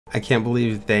I can't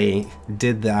believe they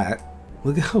did that.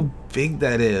 Look at how big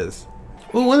that is.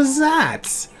 Ooh, what is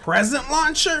that? Present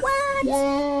launcher?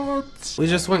 What? We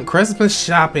just went Christmas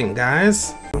shopping,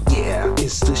 guys. Yeah,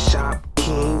 it's the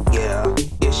Shopking. Yeah,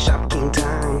 it's Shopking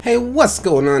time. Hey, what's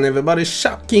going on, everybody?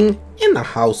 Shopking in the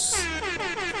house.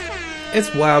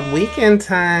 It's Wild Weekend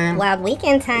time. Wild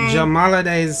Weekend time.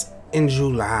 Jamaalidays in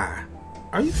July.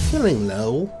 Are you feeling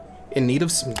low? In need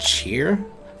of some cheer?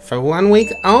 For 1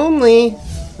 week only,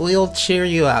 we'll cheer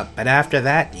you up. But after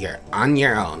that, you're on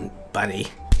your own, buddy.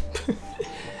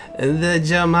 The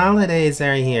Jamaalidays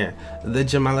are here. The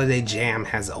Jamaaliday Jam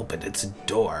has opened its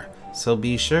door. So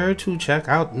be sure to check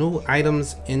out new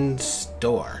items in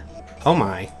store. Oh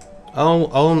my.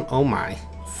 Oh my.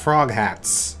 Frog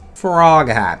hats. Frog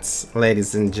hats,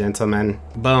 ladies and gentlemen.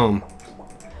 Boom.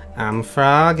 I'm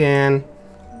frogging.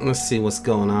 Let's see what's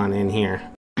going on in here.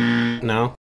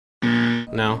 No.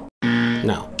 No.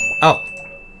 No. Oh.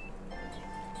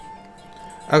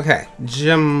 Okay.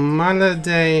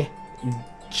 Jamaaliday.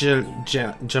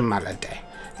 Jamaaliday.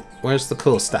 Where's the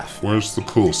cool stuff? Where's the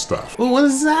cool stuff? Ooh, what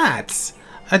is that?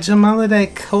 A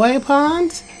Jamaaliday koi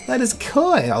pond? That is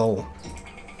cool.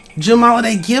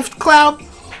 Jamaaliday gift cloud?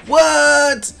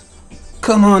 What?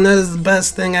 Come on, that is the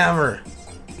best thing ever.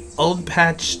 Old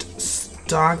patched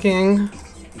stocking.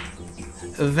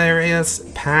 Various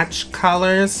patch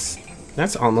colors.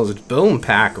 That's almost boom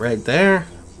pack right there.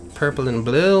 Purple and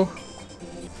blue.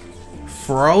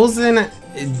 Frozen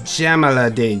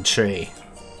Jamaaliday tree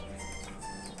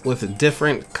with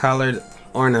different colored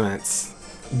ornaments.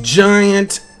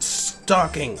 Giant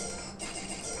stocking.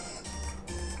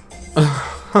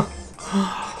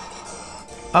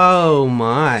 Oh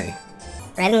my.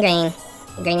 Red and green.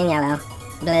 Green and yellow.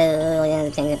 Blue.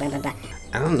 Blah, blah, blah.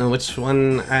 I don't know which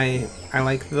one I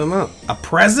like the most. A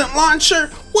present launcher?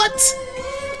 What?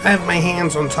 I have my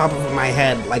hands on top of my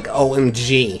head like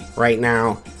OMG right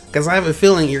now. Because I have a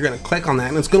feeling you're going to click on that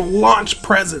and it's going to launch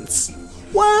presents.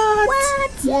 What?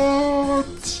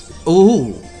 What?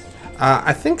 Ooh.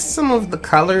 I think some of the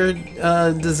colored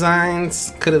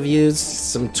designs could have used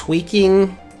some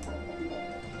tweaking.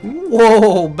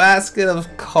 Whoa, basket of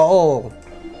coal.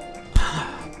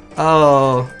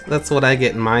 Oh, that's what I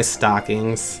get in my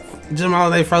stockings.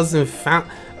 Jamaaliday Frozen Fountain.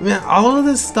 Man, all of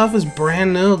this stuff is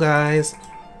brand new, guys.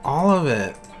 All of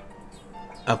it.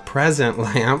 A present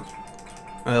lamp.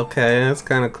 Okay, that's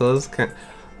kind of cool.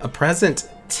 A present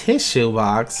tissue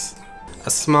box. A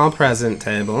small present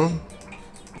table.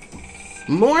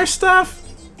 More stuff.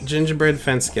 Gingerbread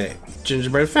fence gate.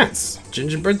 Gingerbread fence.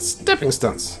 Gingerbread stepping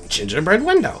stones. Gingerbread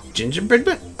window.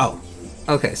 Gingerbread oh.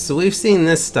 Okay, so we've seen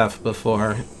this stuff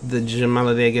before. The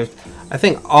Jamaaliday gift. I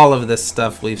think all of this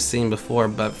stuff we've seen before,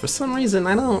 but for some reason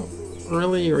I don't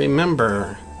really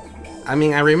remember. I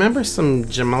mean, I remember some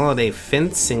Jamaaliday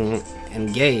fencing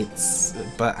and gates,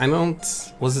 but I don't...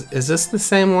 Is this the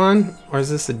same one? Or is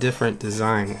this a different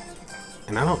design?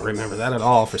 And I don't remember that at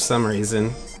all for some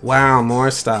reason. Wow,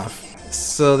 more stuff.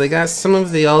 So they got some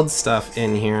of the old stuff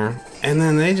in here, and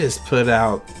then they just put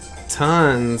out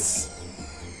tons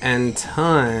and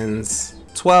tons.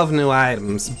 12 new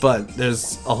items, but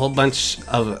there's a whole bunch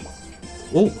of...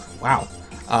 Oh, wow.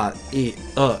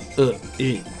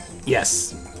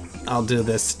 Yes. I'll do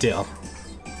this still.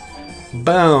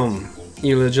 Boom.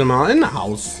 Ela Jamal in the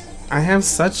house. I have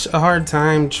such a hard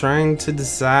time trying to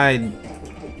decide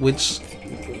which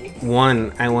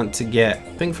one I want to get.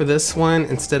 I think for this one,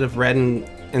 instead of green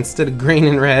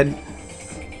and red,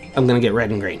 I'm gonna get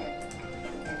red and green.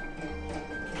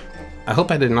 I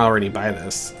hope I didn't already buy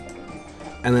this.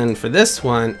 And then for this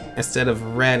one, instead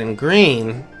of red and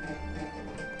green,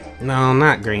 no,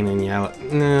 not green and yellow.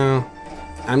 No,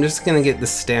 I'm just gonna get the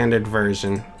standard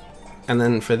version. And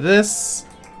then for this,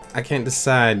 I can't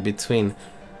decide between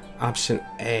option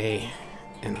A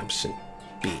and option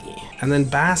B. And then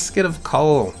basket of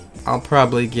coal. I'll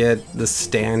probably get the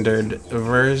standard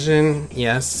version.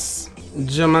 Yes.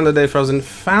 Jamaaliday Frozen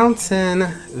Fountain.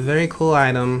 Very cool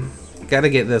item. Gotta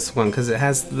get this one because it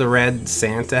has the red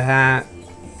Santa hat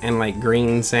and like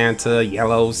green Santa,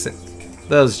 yellow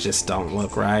those just don't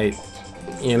look right,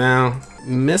 you know?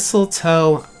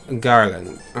 Mistletoe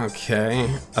garland.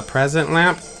 Okay. A present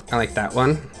lamp. I like that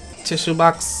one. Tissue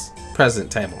box.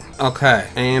 Present table. Okay.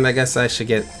 And I guess I should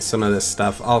get some of this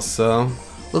stuff also.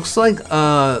 Looks like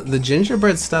the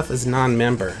gingerbread stuff is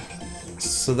non-member.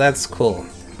 So that's cool.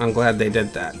 I'm glad they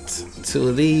did that. 2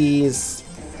 of these.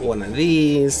 1 of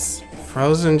these.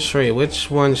 Frozen tree. Which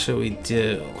one should we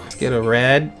do? Let's get a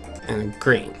red and a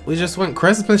green. We just went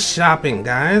Christmas shopping,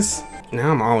 guys.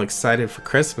 Now I'm all excited for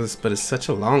Christmas, but it's such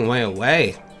a long way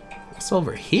away. What's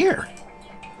over here?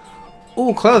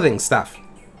 Ooh, clothing stuff.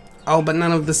 Oh, but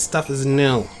none of this stuff is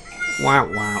new. Wah,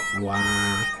 wah,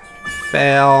 wah.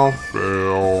 Fail.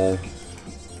 Fail.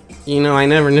 You know, I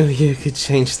never knew you could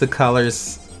change the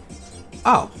colors.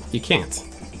 Oh, you can't.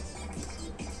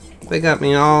 They got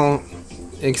me all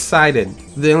excited.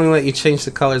 They only let you change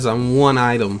the colors on one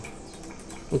item.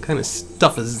 What kind of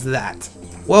stuff is that?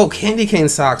 Whoa, candy cane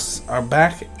socks are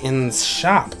back in the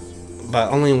shop.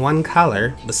 But only one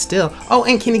color, but still. Oh,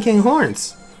 and candy cane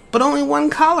horns. But only one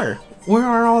color. Where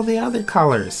are all the other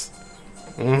colors?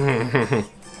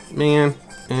 Man.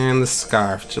 And the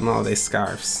scarf. Jamaaliday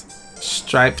scarves.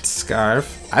 Striped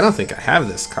scarf. I don't think I have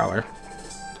this color.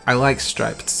 I like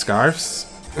striped scarves.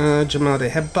 Jamaaliday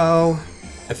head bow.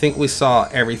 I think we saw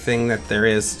everything that there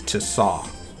is to saw.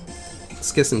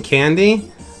 Let's get some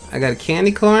candy. I got a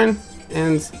candy corn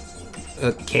and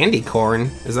a candy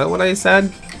corn. Is that what I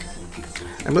said?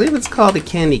 I believe it's called a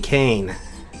candy cane.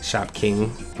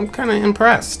 Shopking. I'm kind of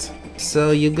impressed.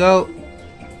 So you go.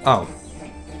 Oh,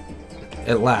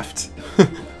 it left.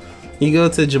 You go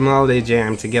to Jamaaliday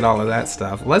Jam to get all of that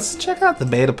stuff. Let's check out the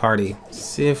beta party.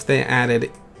 See if they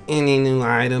added any new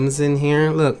items in here.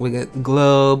 Look, we got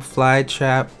globe, fly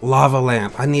trap, lava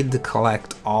lamp. I need to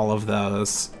collect all of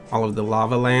those. All of the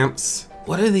lava lamps.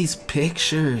 What are these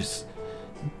pictures?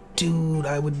 Dude,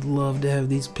 I would love to have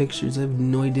these pictures. I have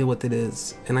no idea what that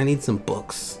is. And I need some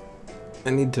books.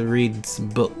 I need to read some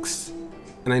books.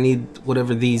 And I need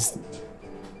whatever these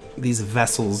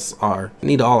vessels are. I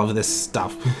need all of this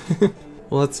stuff.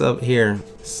 What's up here?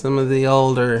 Some of the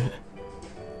older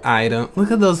items.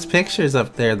 Look at those pictures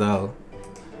up there though.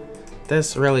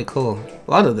 That's really cool.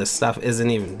 A lot of this stuff isn't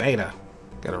even beta.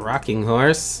 Got a rocking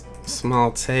horse,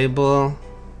 small table.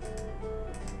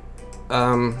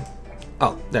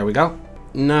 Oh, there we go.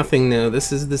 Nothing new.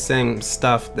 This is the same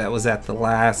stuff that was at the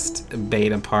last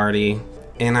beta party,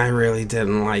 and I really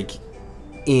didn't like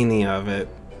any of it.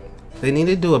 They need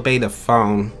to do a beta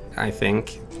phone, I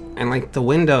think. And like the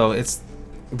window, it's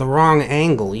the wrong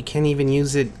angle. You can't even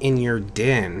use it in your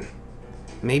den.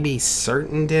 Maybe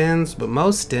certain dens, but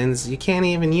most dens, you can't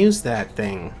even use that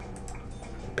thing.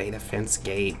 Beta fence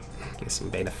gate. Get some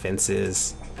beta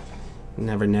fences. You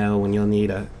never know when you'll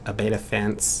need a beta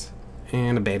fence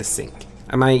and a beta sink.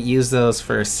 I might use those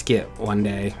for a skit one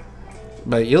day.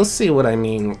 But you'll see what I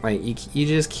mean. Like, you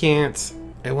just can't.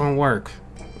 It won't work.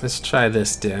 Let's try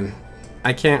this den.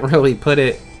 I can't really put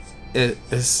it.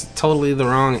 It's totally the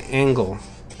wrong angle.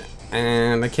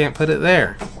 And I can't put it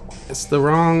there. It's the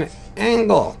wrong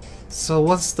angle. So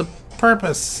what's the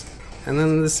purpose? And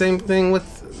then the same thing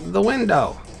with the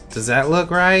window. Does that look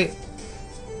right?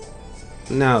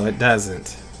 No, it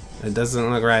doesn't. It doesn't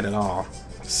look right at all.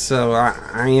 So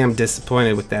I am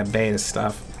disappointed with that beta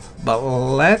stuff. But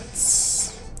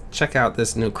let's check out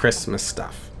this new Christmas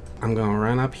stuff. I'm gonna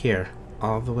run up here,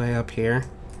 all the way up here,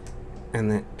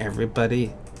 and then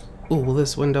everybody. Ooh, will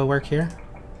this window work here?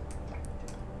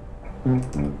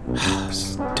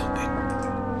 Stupid.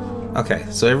 Okay,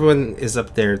 so everyone is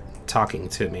up there talking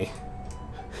to me.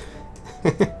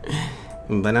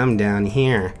 But I'm down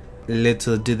here.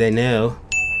 Little do they know.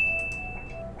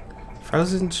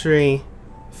 Frozen tree.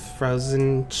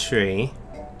 Frozen tree.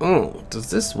 Oh, does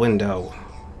this window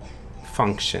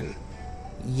function?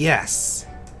 Yes.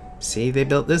 See, they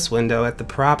built this window at the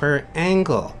proper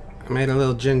angle. I made a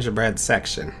little gingerbread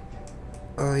section.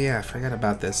 Oh yeah, I forgot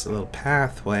about this little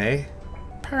pathway.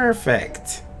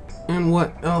 Perfect. And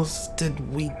what else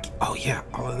did we... Oh yeah,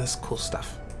 all of this cool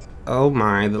stuff. Oh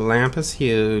my, the lamp is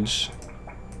huge.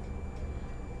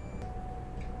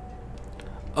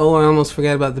 Oh, I almost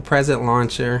forgot about the present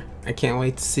launcher. I can't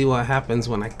wait to see what happens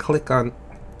when I click on...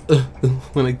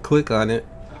 when I click on it.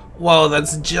 Whoa,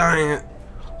 that's giant.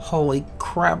 Holy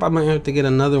crap, I might have to get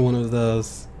another one of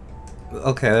those.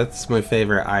 Okay, that's my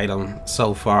favorite item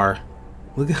so far.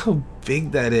 Look at how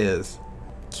big that is.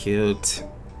 Cute.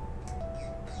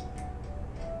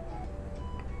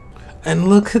 And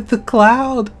look at the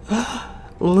cloud.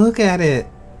 Look at it.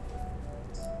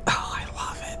 Oh, I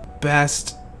love it.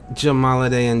 Best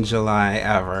Jamaaliday in July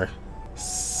ever.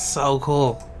 So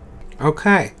cool.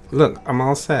 Okay, look, I'm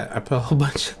all set. I put a whole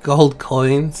bunch of gold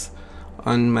coins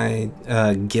on my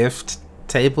gift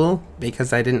table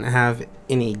because I didn't have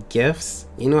any gifts.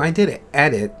 You know, I did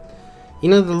edit. You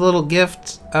know the little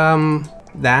gift,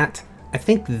 that? I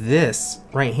think this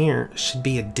right here should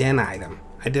be a den item.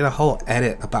 I did a whole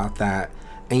edit about that.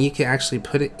 And you can actually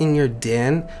put it in your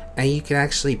den, and you can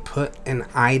actually put an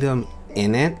item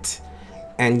in it,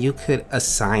 and you could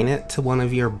assign it to one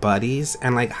of your buddies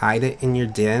and like hide it in your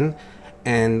den.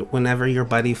 And whenever your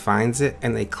buddy finds it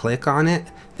and they click on it,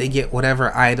 they get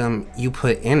whatever item you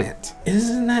put in it.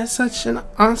 Isn't that such an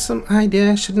awesome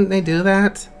idea? Shouldn't they do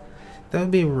that? That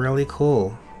would be really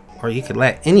cool. Or you could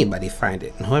let anybody find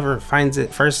it, and whoever finds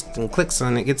it first and clicks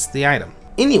on it gets the item.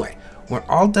 Anyway, we're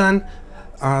all done.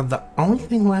 The only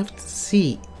thing left to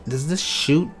see, does this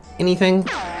shoot anything?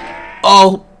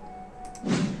 Oh,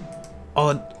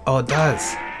 it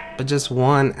does, but just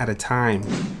one at a time.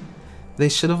 They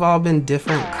should have all been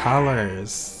different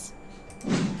colors.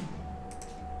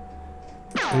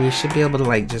 And you should be able to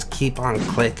like just keep on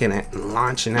clicking it and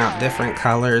launching out different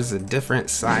colors and different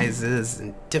sizes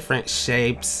and different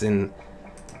shapes, and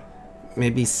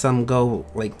maybe some go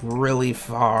like really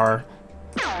far.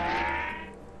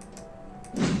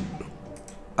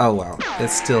 Oh well,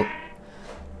 it's still...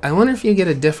 I wonder if you get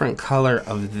a different color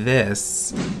of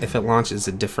this if it launches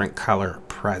a different color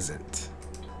present.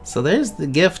 So there's the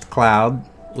gift cloud,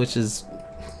 which is...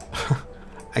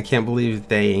 I can't believe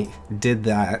they did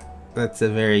that. That's a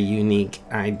very unique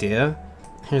idea.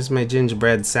 Here's my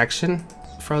gingerbread section.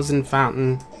 Frozen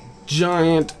fountain,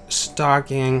 giant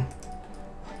stocking,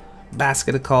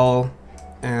 basket of coal,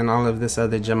 and all of this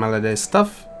other Jamaaliday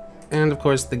stuff. And of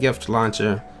course the gift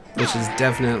launcher, which is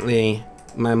definitely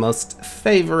my most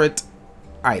favorite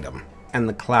item. And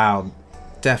the cloud,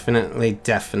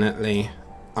 definitely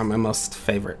are my most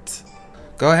favorite.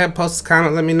 Go ahead, post a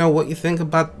comment, let me know what you think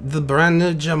about the brand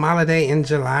new Jamaaliday in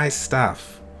July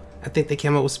stuff. I think they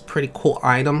came up with some pretty cool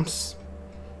items.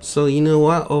 So you know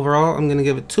what, overall I'm gonna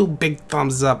give it 2 big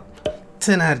thumbs up,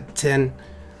 10 out of 10.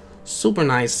 Super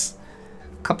nice.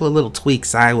 A couple of little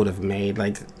tweaks I would have made,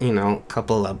 like, you know, a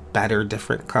couple of better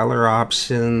different color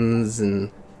options,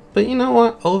 but you know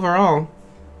what, overall,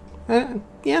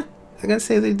 yeah, I gotta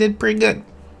say they did pretty good.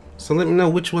 So let me know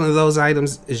which one of those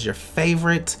items is your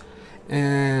favorite,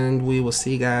 and we will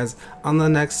see you guys on the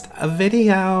next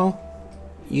video.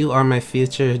 You are my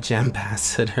future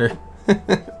Jambassador.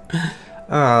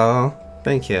 Oh,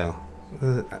 thank you.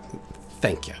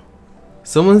 Thank you.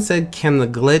 Someone said, can the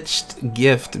glitched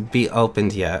gift be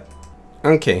opened yet?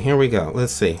 Okay, here we go.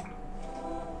 Let's see.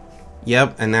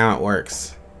 Yep, and now it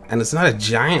works. And it's not a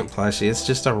giant plushie, it's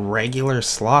just a regular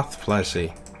sloth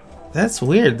plushie. That's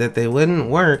weird that they wouldn't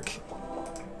work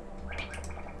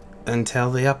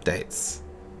until the updates.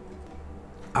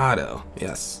 Auto,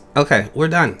 yes. Okay, we're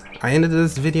done. I ended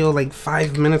this video like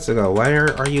 5 minutes ago. Why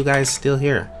are you guys still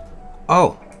here?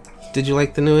 Oh, did you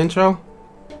like the new intro?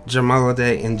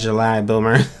 Jamaaliday in July,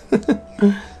 boomer.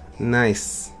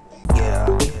 Nice.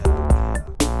 Yeah.